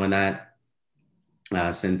I've been doing that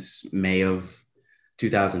since May of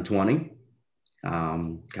 2020.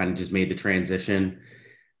 Kind of just made the transition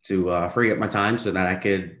to free up my time so that I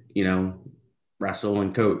could, wrestle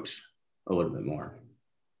and coach a little bit more.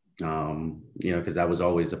 Because that was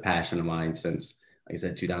always a passion of mine since, like I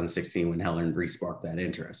said, 2016 when Helen re-sparked that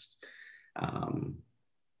interest.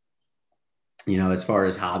 As far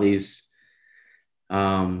as hobbies,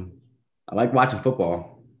 I like watching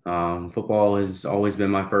football. Football has always been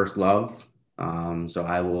my first love. So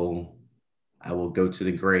I will go to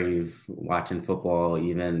the grave watching football,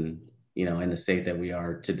 even, in the state that we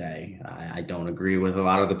are today. I don't agree with a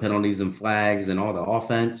lot of the penalties and flags and all the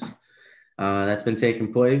offense that's been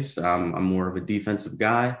taking place. I'm more of a defensive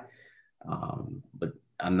guy, but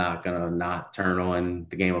I'm not going to not turn on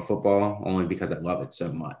the game of football only because I love it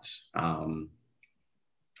so much.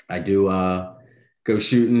 I do go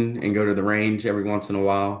shooting and go to the range every once in a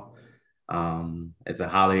while. It's a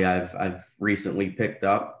hobby I've recently picked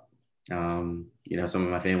up. Some of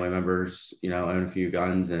my family members, own a few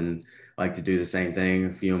guns and like to do the same thing.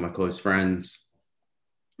 A few of my close friends,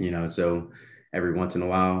 so every once in a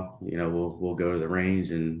while, we'll go to the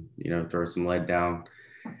range and, throw some lead down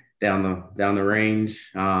the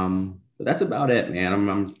range. But that's about it, man.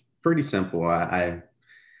 I'm pretty simple. I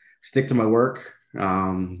stick to my work,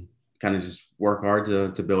 kind of just work hard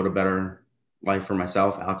to build a better life for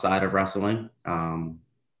myself outside of wrestling.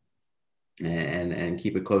 And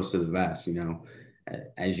keep it close to the vest.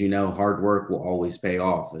 As you know, hard work will always pay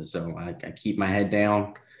off. And so I keep my head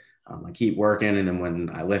down, I keep working, and then when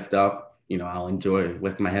I lift up, I'll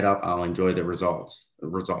lift my head up. I'll enjoy the results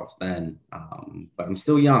then. But I'm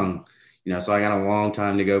still young, so I got a long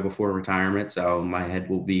time to go before retirement. So my head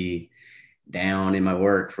will be down in my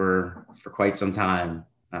work for quite some time.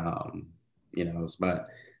 But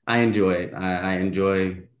I enjoy it. I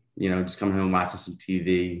enjoy just coming home, watching some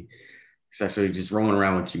TV, especially just rolling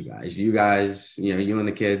around with you guys. You guys, you and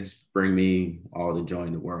the kids bring me all the joy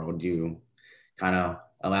in the world. You kind of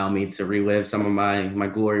allow me to relive some of my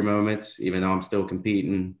glory moments, even though I'm still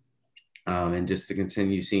competing, and just to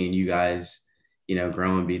continue seeing you guys,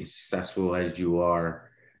 grow and be successful as you are,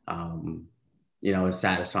 is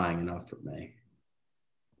satisfying enough for me.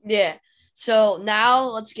 Yeah. So now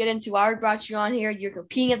let's get into why we brought you on here. You're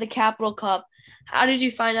competing at the Capital Cup. How did you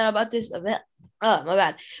find out about this event? Oh, my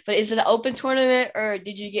bad. But is it an open tournament or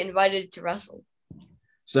did you get invited to wrestle?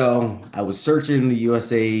 So I was searching the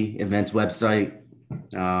USA events website,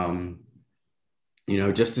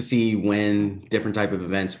 just to see when different type of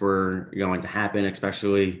events were going to happen,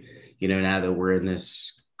 especially, now that we're in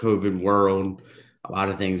this COVID world, a lot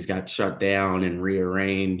of things got shut down and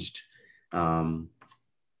rearranged.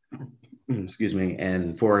 Excuse me.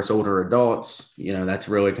 And for us older adults, that's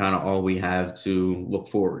really kind of all we have to look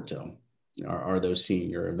forward to are those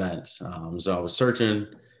senior events. So I was searching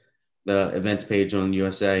the events page on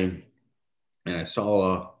USA and I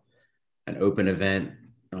saw an open event.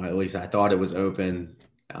 At least I thought it was open,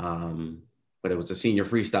 but it was a senior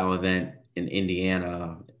freestyle event in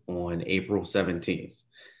Indiana on April 17th.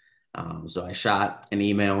 So I shot an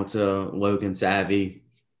email to Logan Savvy,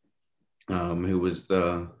 who was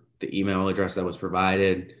the email address that was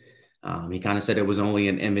provided. He kind of said it was only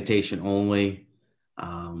an invitation only.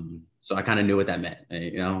 So I kind of knew what that meant.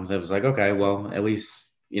 So I was like, okay, well, at least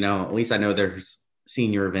I know there's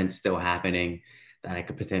senior events still happening that I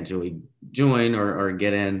could potentially join or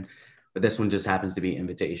get in, but this one just happens to be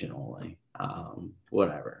invitation only.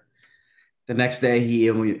 Whatever. The next day he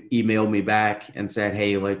emailed me back and said,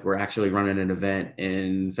 hey, like we're actually running an event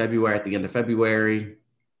in February, at the end of February.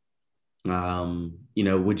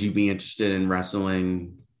 Would you be interested in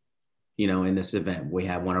wrestling, in this event? We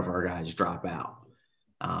had one of our guys drop out.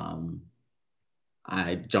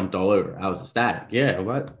 I jumped all over. I was ecstatic. Yeah.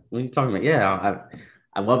 What are you talking about? Yeah.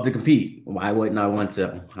 I love to compete. Why wouldn't I want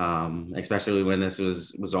to? Especially when this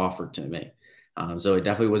was offered to me. So it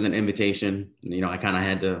definitely was an invitation. I kind of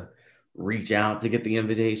had to reach out to get the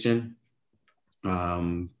invitation.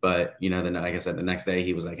 But then like I said, the next day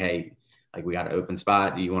he was like, hey, like we got an open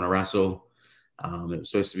spot. Do you want to wrestle? It was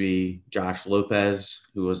supposed to be Josh Lopez,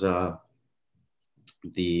 who was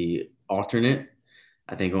the alternate,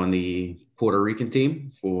 I think, on the Puerto Rican team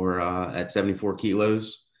for at 74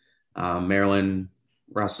 kilos. Maryland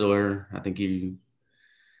wrestler. I think I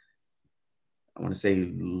want to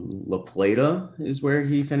say La Plata is where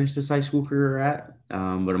he finished his high school career at,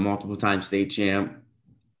 but a multiple time state champ.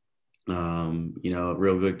 A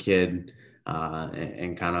real good kid,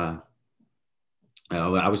 and kind of,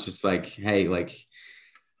 I was just like, hey, like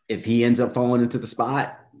if he ends up falling into the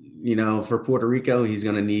spot, for Puerto Rico, he's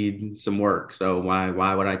going to need some work. So why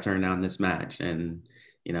would I turn down this match? And,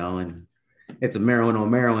 and it's a Maryland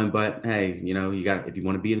on Maryland, but hey, if you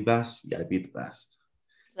want to be the best, you got to be the best.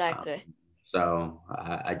 Exactly. So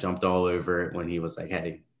I jumped all over it when he was like,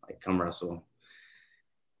 hey, like come wrestle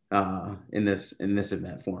in this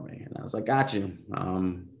event for me. And I was like, got you.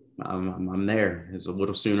 I'm there. It's a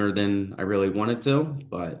little sooner than I really wanted to,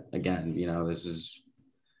 but again, this is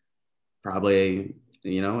probably, I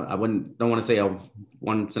don't want to say a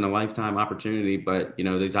once in a lifetime opportunity, but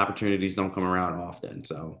these opportunities don't come around often.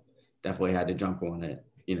 So definitely had to jump on it,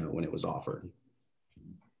 when it was offered.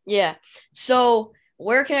 Yeah. So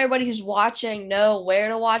where can everybody who's watching know where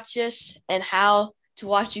to watch this and how to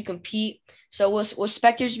watch you compete? So will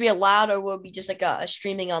spectators be allowed, or will it be just like a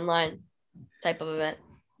streaming online type of event?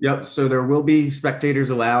 Yep. So there will be spectators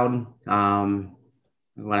allowed.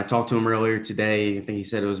 When I talked to him earlier today, I think he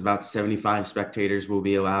said it was about 75 spectators will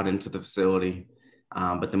be allowed into the facility.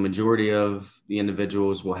 But the majority of the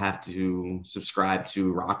individuals will have to subscribe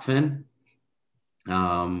to Rockfin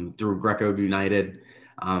through Greco United.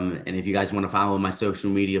 And if you guys want to follow my social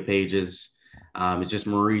media pages, it's just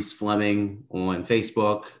Maurice Fleming on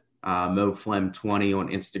Facebook, MoFlem20 on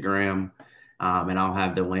Instagram. And I'll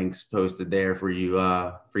have the links posted there for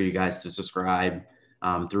you guys to subscribe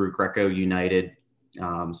through Greco United /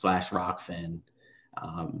 Rockfin,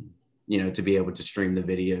 to be able to stream the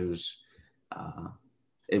videos.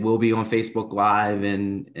 It will be on Facebook Live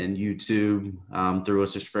and YouTube through a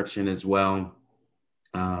subscription as well.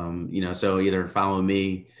 So either follow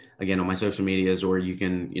me again on my social medias, or you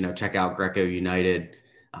can, check out Greco United,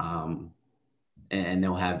 and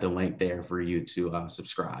they'll have the link there for you to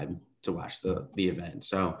subscribe to watch the event.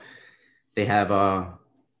 So they have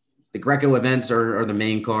the Greco events are the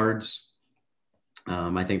main cards.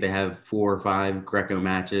 I think they have 4 or 5 Greco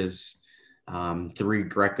matches. 3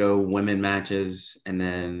 Greco women matches, and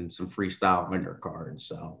then some freestyle undercards.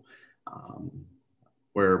 So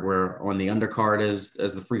we're on the undercard as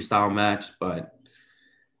the freestyle match, but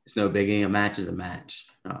it's no biggie. A match is a match.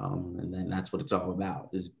 And then that's what it's all about,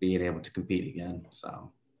 is being able to compete again.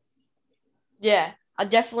 So Yeah, I'll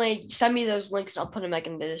definitely send me those links. I'll put them like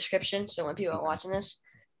in the description. So when people are watching this,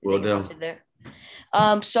 will they can do. watch it there.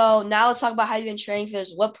 So now let's talk about how you've been training for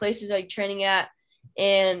this. What places are you training at?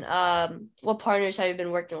 And what partners have you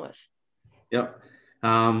been working with? Yep.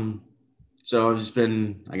 So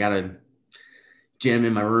I got a gym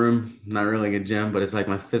in my room. Not really a gym, but it's like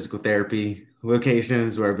my physical therapy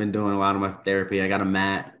locations where I've been doing a lot of my therapy. I got a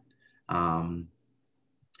mat, um,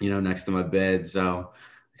 next to my bed. So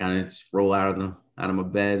I kind of just roll out of my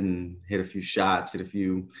bed and hit a few shots, hit a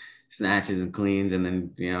few snatches and cleans, and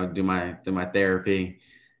then, do my therapy.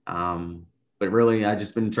 But really, I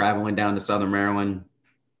just been traveling down to Southern Maryland,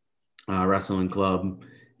 wrestling club,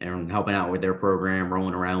 and helping out with their program,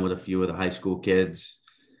 rolling around with a few of the high school kids.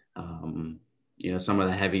 Some of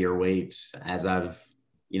the heavier weights as I've,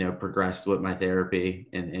 progressed with my therapy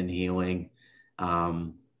and healing.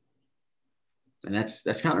 And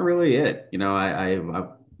that's kind of really it.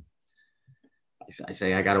 I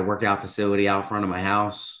say I got a workout facility out front of my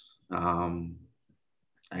house.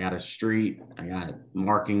 I got a street. I got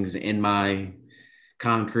markings in my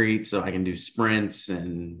concrete so I can do sprints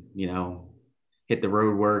and, hit the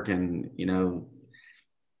road work. And, you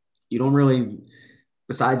don't really,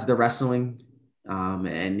 besides the wrestling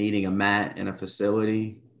and needing a mat and a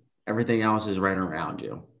facility, everything else is right around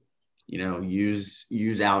you.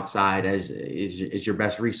 Use outside as is your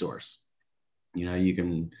best resource. You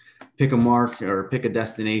can pick a mark or pick a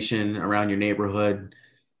destination around your neighborhood,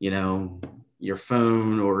 your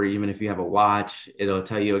phone, or even if you have a watch, it'll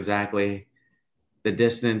tell you exactly the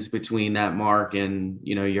distance between that mark and,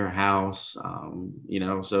 your house.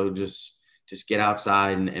 So just get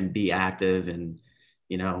outside and be active and,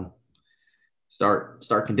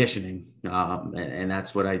 start conditioning. And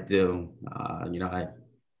that's what I do.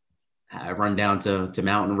 I run down to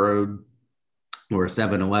Mountain Road or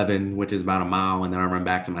 7-Eleven, which is about a mile, and then I run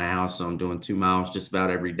back to my house. So I'm doing 2 miles just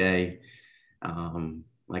about every day.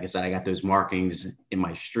 Like I said, I got those markings in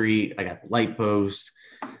my street. I got the light post,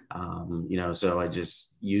 so I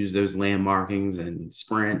just use those land markings and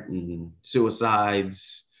sprint and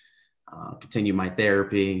suicides, continue my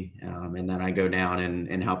therapy. And then I go down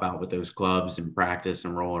and help out with those clubs and practice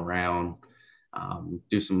and roll around,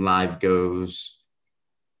 do some live goes.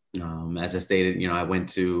 As I stated, I went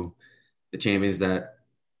to the Champions That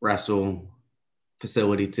Wrestle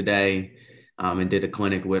facility today, and did a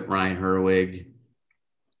clinic with Ryan Herwig,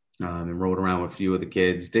 and rolled around with a few of the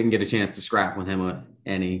kids. Didn't get a chance to scrap with him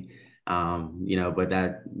any, but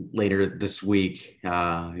that later this week,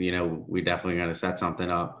 we definitely got to set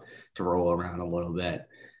something up to roll around a little bit.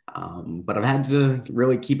 But I've had to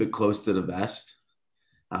really keep it close to the vest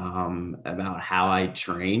about how I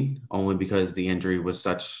train, only because the injury was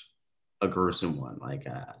such a gruesome one. Like,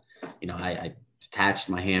 I detached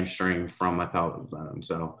my hamstring from my pelvic bone.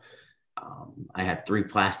 So I had 3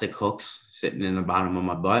 plastic hooks sitting in the bottom of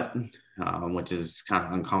my butt, which is kind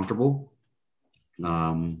of uncomfortable.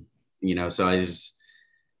 So I just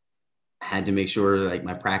had to make sure like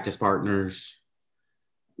my practice partners,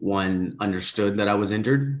 one, understood that I was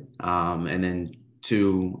injured. And then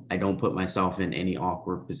 2, I don't put myself in any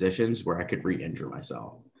awkward positions where I could re-injure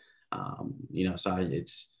myself.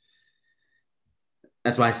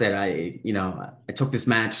 That's why I said I took this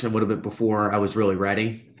match a little bit before I was really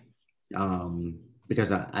ready,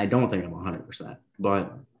 because I don't think I'm 100%,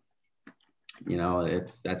 but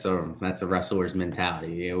that's a wrestler's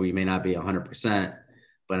mentality. We may not be 100%,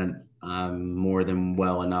 but I'm more than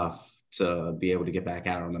well enough to be able to get back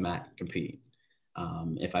out on the mat and compete.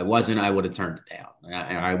 If I wasn't, I would have turned it down.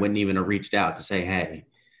 I wouldn't even have reached out to say, hey,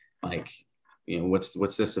 like,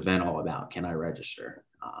 what's this event all about? Can I register?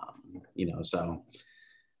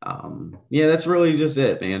 That's really just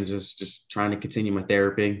it, man. Just trying to continue my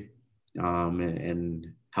therapy,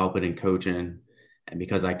 and helping and coaching. And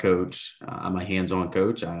because I coach, I'm a hands-on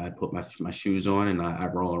coach. I put my shoes on and I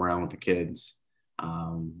roll around with the kids.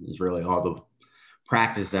 Is really all the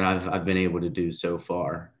practice that I've been able to do so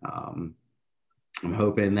far. I'm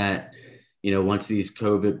hoping that, once these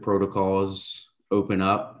COVID protocols open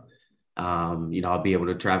up, I'll be able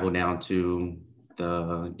to travel down to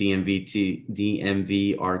the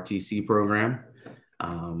DMV RTC program,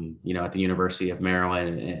 at the University of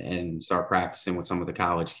Maryland, and start practicing with some of the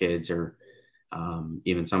college kids, or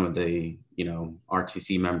even some of the,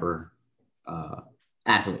 RTC member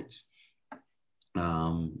athletes.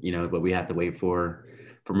 But we have to wait for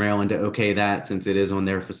for Maryland to okay that, since it is on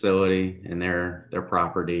their facility and their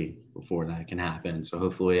property, before that can happen. So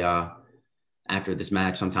hopefully, after this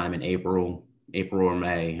match, sometime in April or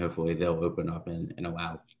May, hopefully they'll open up and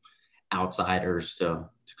allow outsiders to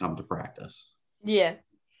come to practice. Yeah.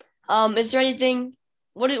 Is there anything?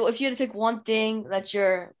 If you had to pick one thing that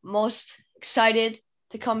you're most excited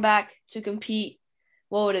to come back to compete?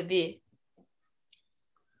 What would it be?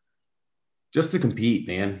 Just to compete,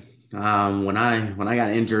 man. When I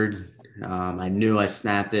got injured, I knew I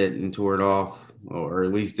snapped it and tore it off, or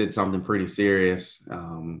at least did something pretty serious.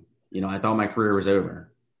 I thought my career was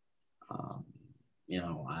over. Um,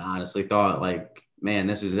 I honestly thought, like, man,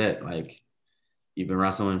 this is it. Like, you've been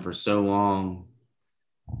wrestling for so long,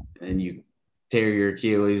 and you tear your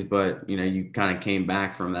Achilles, but you kind of came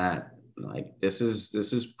back from that. Like, this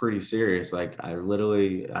is pretty serious. Like, I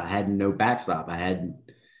had no backstop. I had,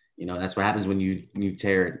 that's what happens when you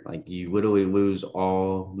tear it. Like, you literally lose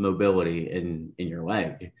all mobility in your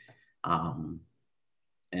leg.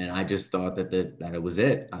 And I just thought that it was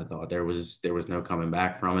it. I thought there was no coming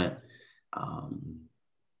back from it.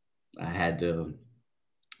 I had to,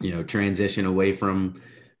 transition away from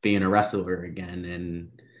being a wrestler again.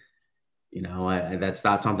 And, that's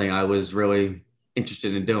not something I was really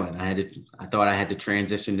interested in doing. I thought I had to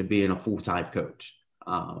transition to being a full-time coach.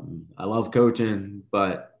 I love coaching,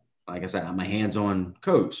 but like I said, I'm a hands-on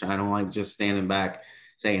coach. I don't like just standing back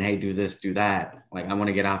saying, hey, do this, do that. Like, I want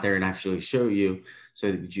to get out there and actually show you so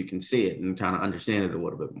that you can see it and kind of understand it a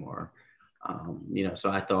little bit more. So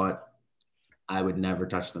I thought I would never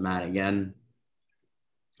touch the mat again.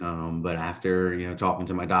 But after, talking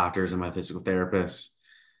to my doctors and my physical therapists,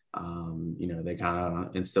 they kind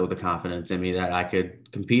of instilled the confidence in me that I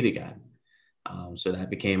could compete again. So that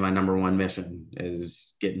became my number one mission,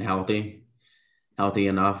 is getting healthy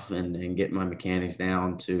enough and getting my mechanics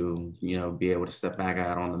down to, be able to step back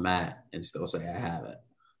out on the mat and still say I have it.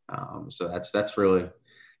 So that's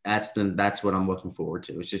what I'm looking forward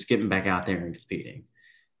to. It's just getting back out there and competing.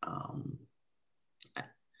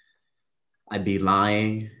 I'd be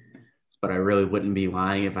lying, but I really wouldn't be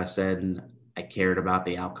lying if I said I cared about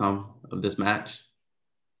the outcome of this match,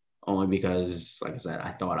 only because, like I said,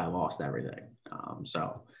 I thought I lost everything.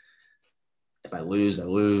 So if I lose, I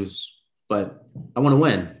lose, but I want to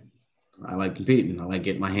win. I like competing. I like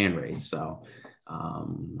getting my hand raised. So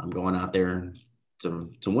I'm going out there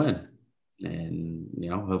to win, and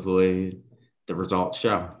hopefully the results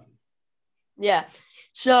show. Yeah.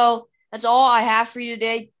 So that's all I have for you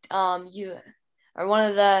today. You are one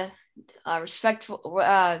of the respectful.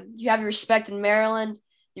 You have your respect in Maryland.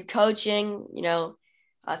 You're coaching. One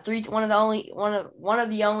of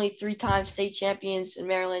the only 3-time state champions in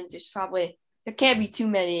Maryland. There can't be too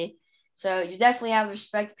many. So you definitely have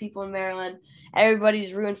respect for people in Maryland.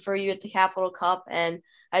 Everybody's rooting for you at the Capital Cup, and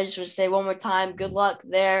I just want to say one more time, good luck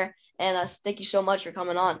there, and thank you so much for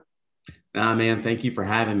coming on. Nah, man, thank you for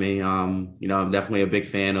having me. I'm definitely a big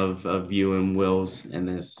fan of you and Will's and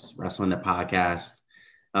this the wrestling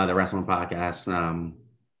podcast.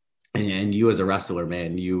 And you as a wrestler,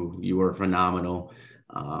 man, you were phenomenal.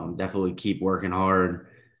 Definitely keep working hard.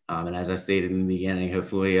 And as I stated in the beginning,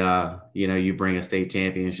 hopefully, you bring a state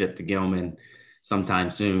championship to Gilman sometime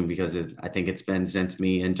soon, because I think it's been since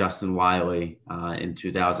me and Justin Wiley in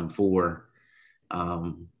 2004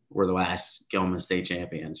 were the last Gilman state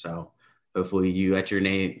champion. So hopefully you etch your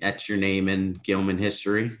name in Gilman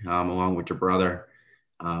history along with your brother.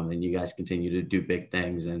 And you guys continue to do big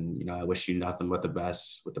things. And, I wish you nothing but the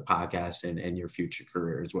best with the podcast and your future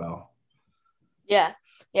career as well. Yeah,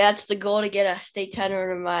 that's the goal, to get a state title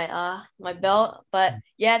under my belt. But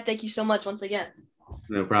yeah, thank you so much once again.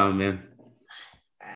 No problem, man.